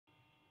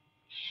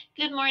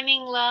Good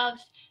morning,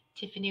 loves.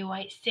 Tiffany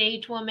White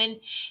Sage Woman.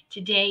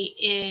 Today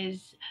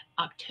is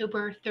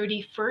October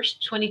 31st,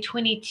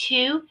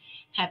 2022.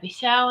 Happy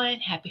Samhain,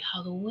 happy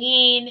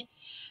Halloween,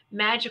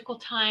 magical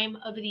time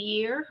of the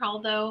year.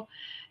 Although,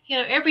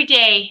 every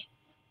day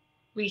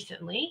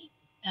recently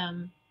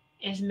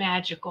is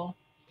magical.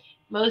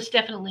 Most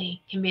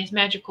definitely can be as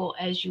magical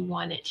as you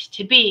want it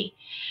to be.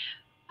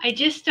 I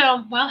just,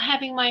 while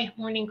having my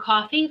morning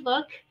coffee,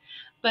 look,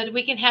 but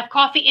we can have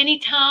coffee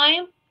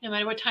anytime, no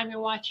matter what time you're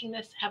watching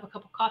this. Have a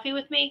cup of coffee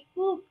with me.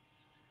 Ooh,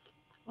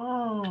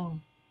 oh,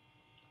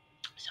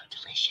 so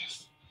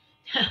delicious.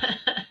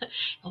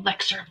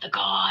 Elixir of the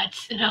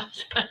gods.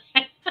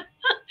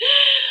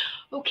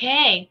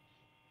 Okay,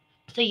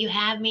 so you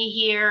have me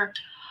here.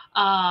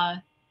 Uh,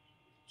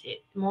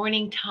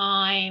 Morning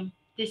time.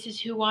 This is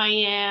who I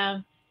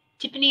am.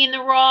 Tiffany in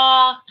the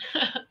raw.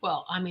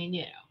 Well,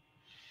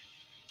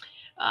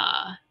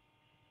 uh,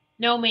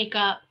 no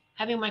makeup,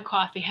 having my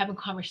coffee, having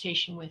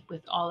conversation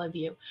with all of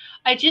you.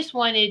 I just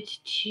wanted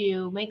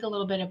to make a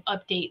little bit of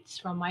updates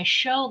from my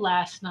show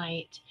last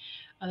night,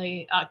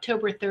 the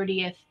October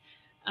 30th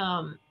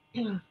um,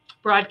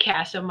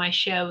 broadcast of my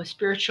show,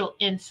 Spiritual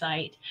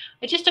Insight.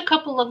 Just a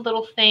couple of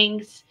little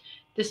things.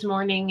 This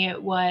morning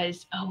it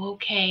was,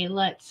 okay,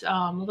 let's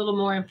a little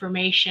more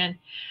information.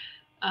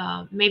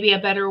 Maybe a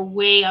better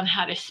way on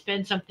how to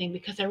spend something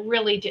because I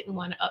really didn't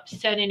want to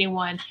upset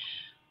anyone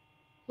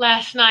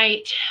last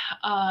night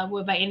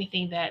by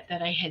anything that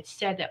I had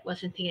said that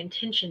wasn't the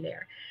intention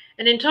there.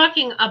 And in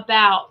talking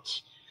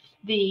about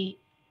the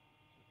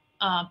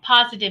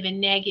positive and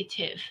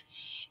negative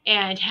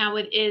and how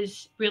it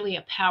is really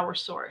a power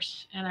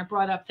source, and I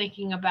brought up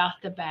thinking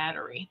about the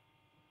battery,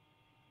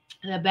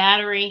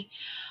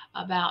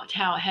 about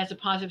how it has a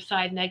positive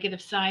side,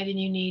 negative side, and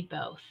you need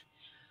both.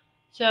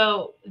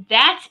 So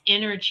that's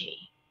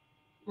energy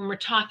when we're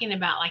talking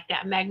about like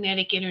that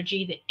magnetic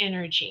energy, the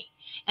energy.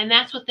 And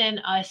that's within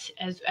us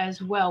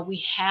as well.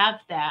 We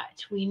have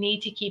that. We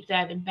need to keep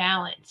that in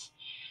balance.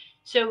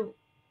 So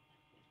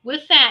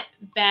with that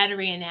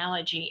battery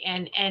analogy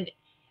and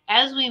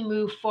as we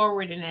move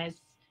forward and as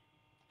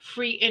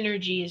free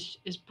energy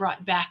is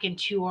brought back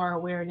into our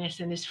awareness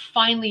and is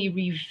finally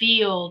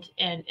revealed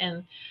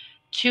and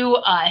to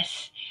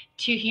us,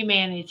 to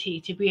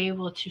humanity, to be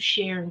able to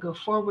share and go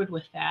forward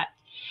with that,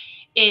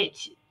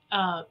 it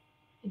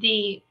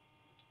the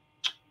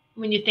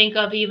when you think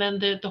of even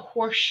the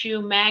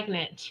horseshoe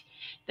magnet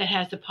that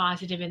has the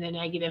positive and the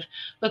negative.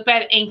 Look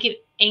back at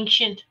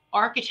ancient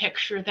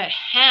architecture that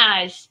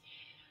has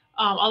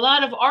a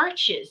lot of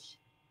arches.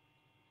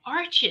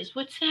 Arches,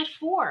 what's that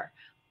for?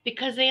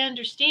 Because they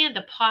understand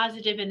the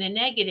positive and the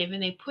negative,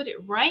 and they put it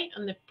right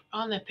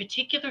on the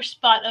particular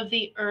spot of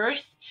the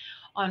earth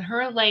on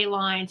her ley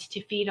lines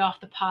to feed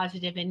off the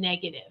positive and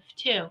negative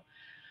too.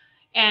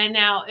 And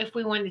now, if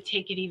we want to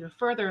take it even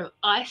further,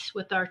 us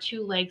with our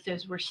two legs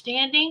as we're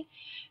standing,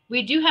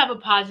 we do have a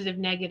positive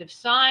negative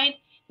side.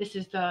 This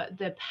is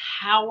the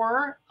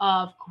power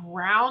of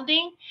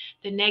grounding.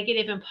 The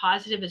negative and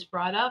positive is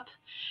brought up,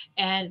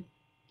 and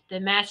the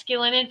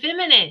masculine and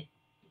feminine,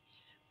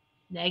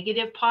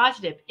 negative,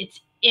 positive. It's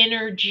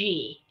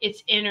energy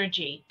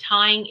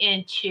tying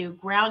into,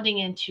 grounding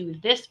into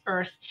this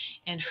earth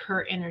and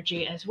her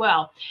energy as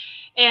well.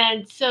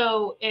 And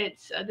so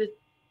it's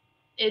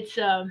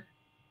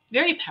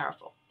very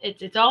powerful.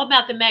 It's all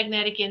about the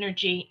magnetic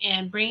energy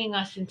and bringing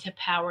us into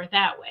power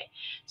that way.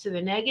 So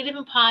the negative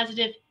and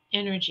positive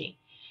energy.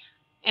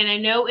 And I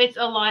know it's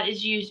a lot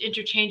is used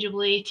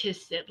interchangeably to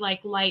sit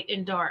like light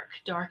and dark.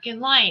 Dark and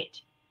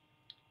light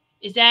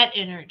is that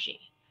energy.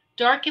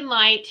 Dark and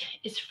light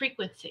is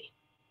frequency.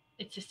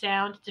 It's a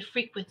sound, it's a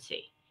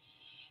frequency.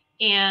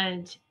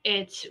 And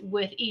it's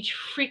with each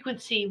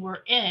frequency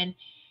we're in,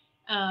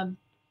 um,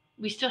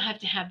 we still have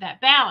to have that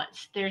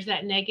balance. There's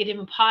that negative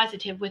and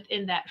positive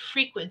within that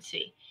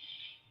frequency.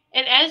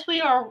 And as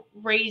we are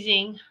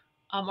raising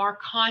our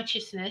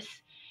consciousness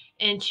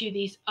into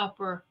these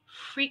upper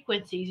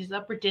frequencies, these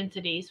upper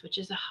densities, which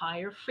is a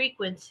higher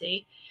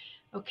frequency,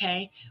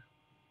 okay,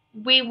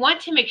 we want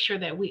to make sure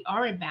that we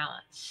are in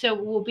balance. So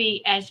we'll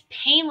be as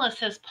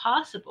painless as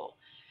possible.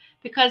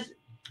 Because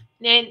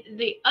then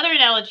the other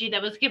analogy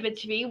that was given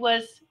to me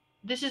was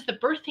this is the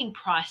birthing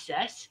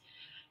process.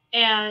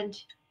 And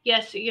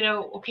yes,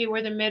 okay,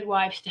 we're the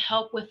midwives to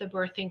help with the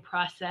birthing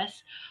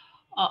process,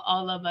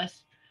 all of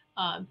us,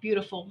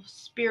 beautiful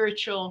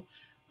spiritual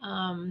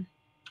um,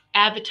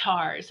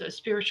 avatars,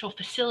 spiritual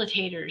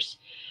facilitators,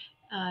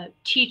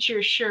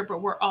 teachers, sure,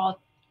 but we're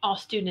all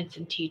students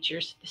and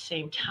teachers at the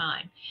same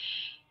time.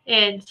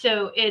 And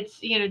so it's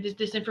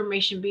this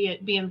information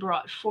being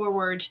brought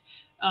forward,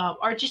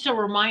 or just a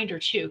reminder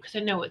too, because I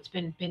know it's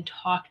been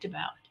talked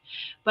about,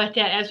 but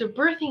that as we're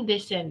birthing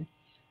this in,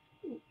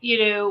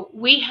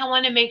 we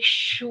want to make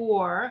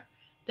sure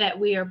that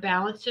we are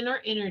balanced in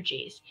our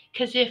energies.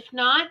 Because if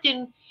not,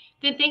 then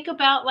think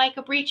about like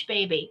a breech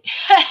baby.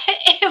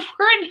 If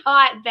we're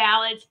not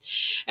balanced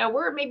and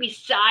we're maybe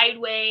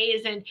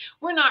sideways and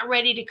we're not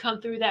ready to come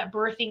through that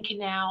birthing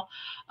canal,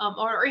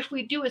 or if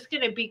we do, it's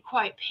going to be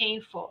quite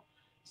painful.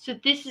 So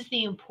this is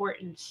the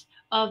importance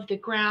of the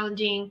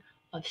grounding,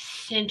 of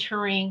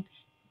centering,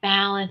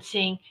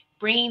 balancing,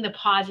 bringing the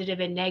positive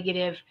and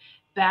negative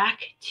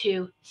back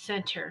to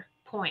center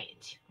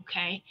point,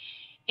 okay?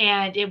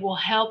 And it will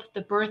help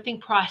the birthing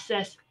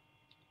process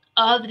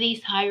of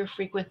these higher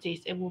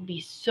frequencies. It will be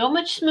so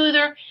much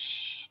smoother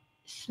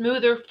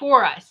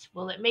for us.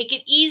 Will it make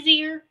it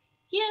easier?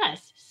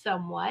 Yes,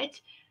 somewhat.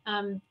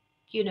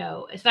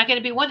 It's not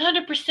going to be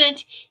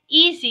 100%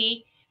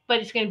 easy, but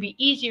it's going to be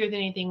easier than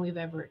anything we've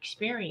ever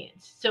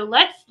experienced. So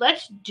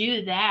let's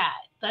do that.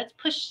 Let's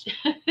push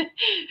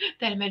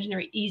that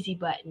imaginary easy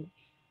button.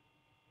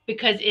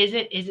 Because is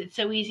it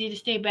so easy to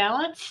stay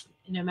balanced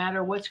no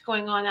matter what's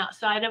going on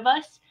outside of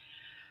us?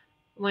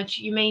 Once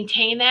you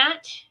maintain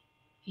that,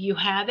 you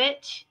have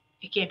it.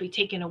 It can't be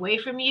taken away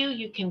from you.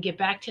 You can get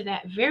back to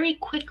that very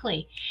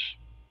quickly.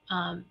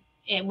 And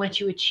once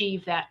you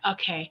achieve that,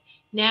 okay,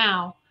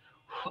 now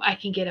I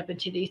can get up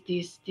into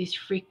these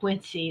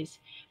frequencies.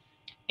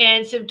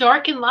 And so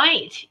dark and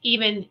light,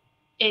 even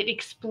it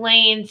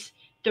explains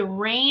the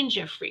range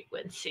of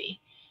frequency,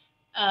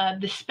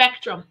 the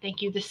spectrum.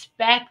 Thank you. The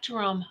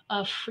spectrum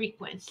of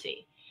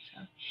frequency.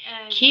 And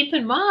keep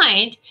in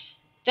mind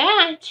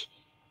that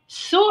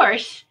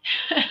source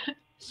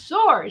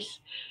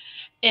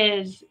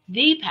is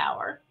the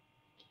power,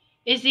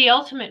 is the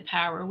ultimate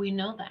power. We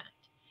know that.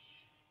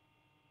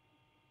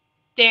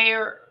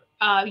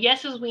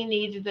 Yes, as we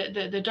need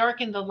the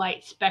dark and the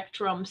light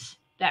spectrums,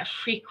 that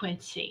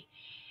frequency.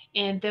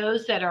 And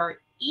those that are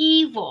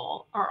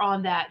evil are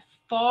on that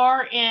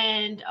far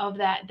end of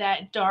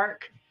that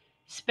dark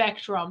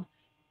spectrum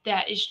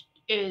that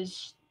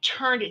is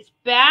turned its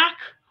back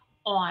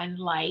on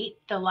light.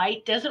 The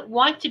light doesn't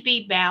want to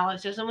be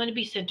balanced, doesn't want to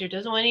be centered,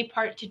 doesn't want any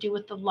part to do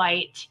with the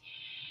light,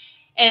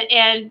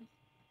 and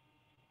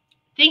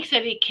thinks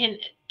that it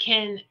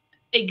can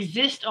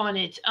exist on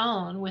its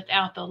own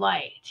without the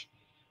light.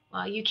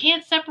 Well, you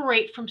can't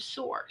separate from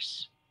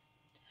source.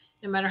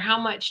 No matter how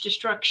much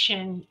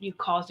destruction you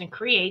cause and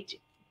create,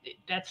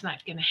 that's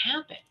not going to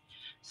happen.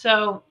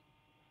 So,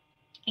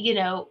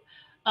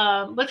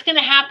 what's going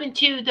to happen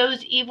to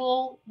those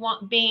evil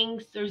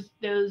beings,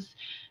 those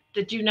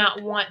that do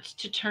not want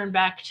to turn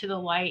back to the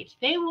light?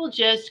 They will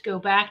just go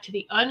back to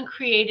the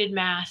uncreated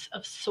mass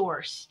of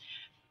source,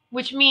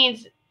 which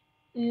means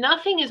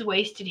nothing is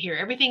wasted here.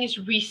 Everything is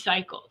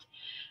recycled.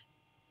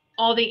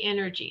 All the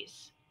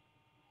energies.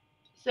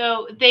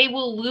 So they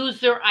will lose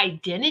their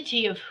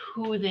identity of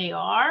who they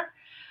are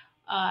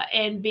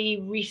and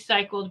be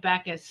recycled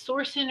back as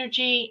source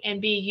energy and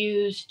be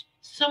used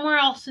somewhere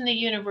else in the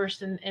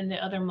universe and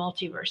the other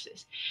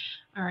multiverses.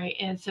 All right.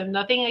 And so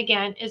nothing,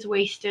 again, is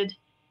wasted.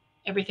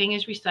 Everything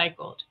is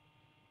recycled.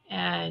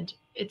 And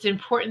it's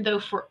important, though,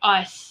 for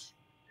us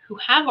who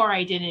have our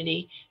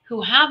identity,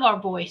 who have our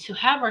voice, who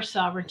have our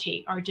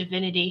sovereignty, our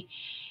divinity,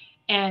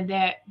 and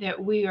that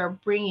we are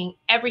bringing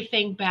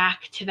everything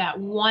back to that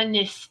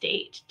oneness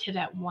state, to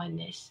that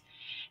oneness.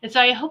 And so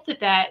I hope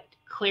that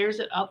clears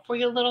it up for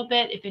you a little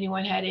bit. If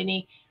anyone had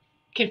any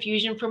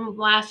confusion from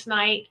last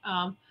night,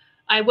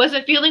 I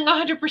wasn't feeling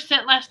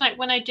 100% last night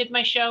when I did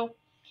my show,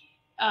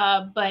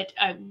 but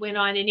I went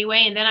on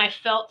anyway. And then I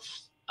felt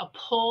a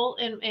pull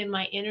in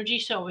my energy.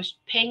 So I was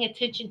paying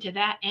attention to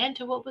that and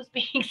to what was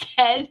being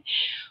said,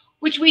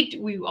 which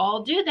we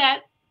all do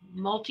that.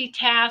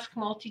 Multitask,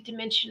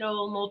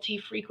 multidimensional,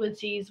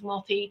 multi-frequencies,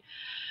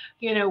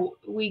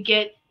 we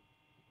get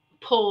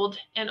pulled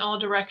in all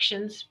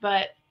directions,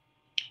 but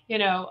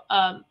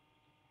I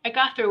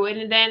got through it.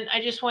 And then I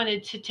just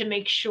wanted to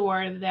make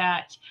sure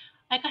that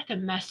I got the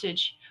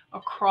message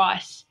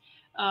across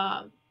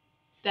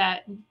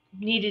that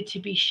needed to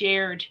be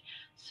shared.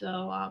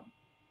 So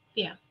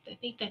yeah, I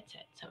think that's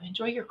it. So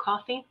enjoy your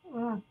coffee.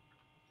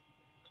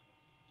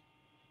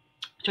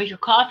 Enjoy your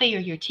coffee or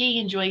your tea.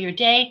 Enjoy your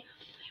day.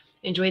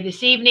 Enjoy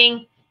this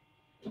evening,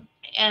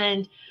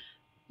 and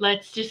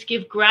let's just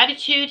give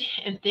gratitude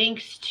and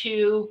thanks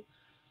to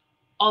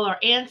all our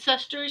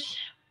ancestors,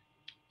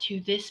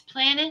 to this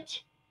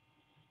planet.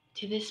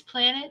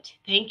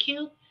 Thank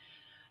you,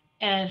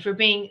 and for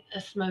being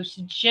the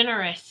most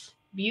generous,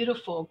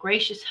 beautiful,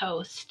 gracious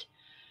host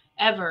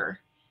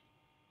ever.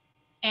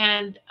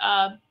 And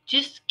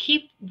just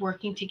keep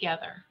working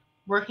together.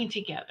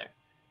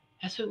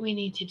 That's what we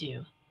need to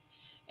do,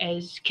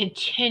 is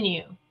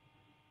continue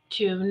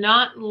to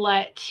not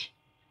let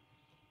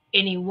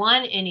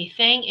anyone,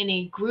 anything,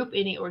 any group,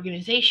 any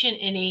organization,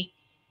 any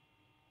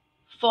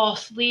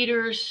false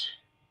leaders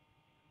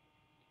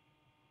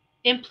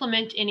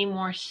implement any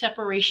more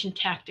separation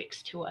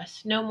tactics to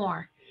us. No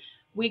more.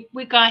 We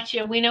got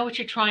you. We know what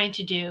you're trying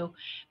to do.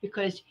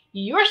 Because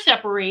you're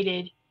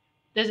separated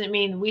doesn't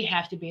mean we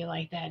have to be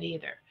like that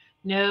either.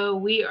 No,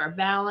 we are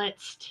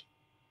balanced.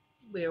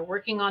 We are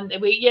working on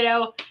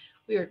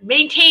we are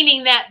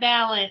maintaining that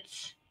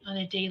balance on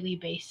a daily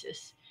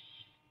basis.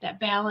 That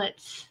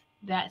balance,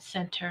 that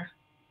center.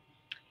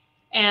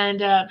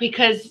 And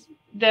because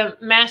the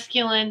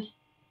masculine,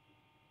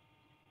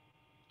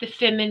 the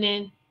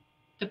feminine,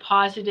 the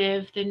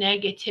positive, the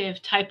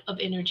negative type of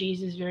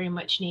energies is very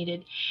much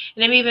needed.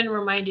 And I'm even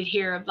reminded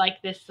here of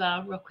like this,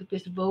 real quick,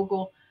 this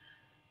Vogel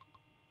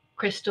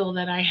crystal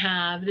that I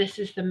have. This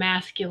is the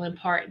masculine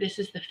part. This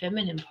is the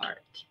feminine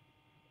part.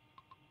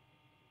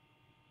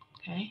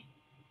 Okay.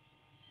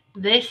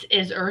 This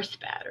is Earth's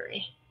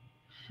battery.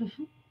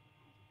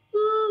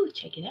 Woo,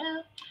 check it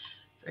out.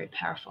 Very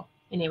powerful.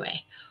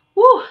 Anyway,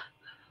 woo,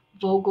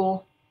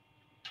 Vogel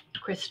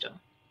crystal.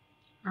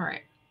 All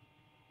right.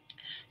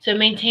 So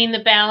maintain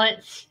the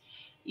balance.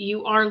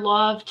 You are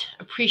loved,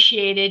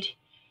 appreciated,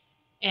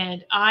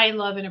 and I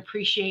love and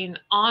appreciate and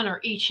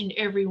honor each and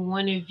every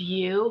one of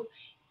you.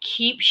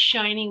 Keep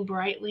shining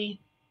brightly,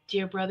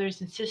 dear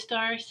brothers and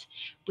sisters.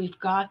 We've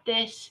got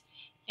this,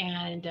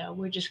 and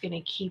we're just going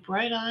to keep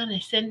right on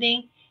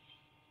ascending.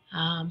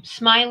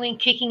 Smiling,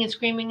 kicking and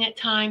screaming at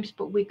times,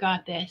 but we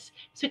got this.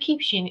 So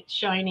keep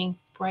shining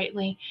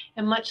brightly,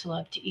 and much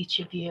love to each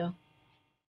of you.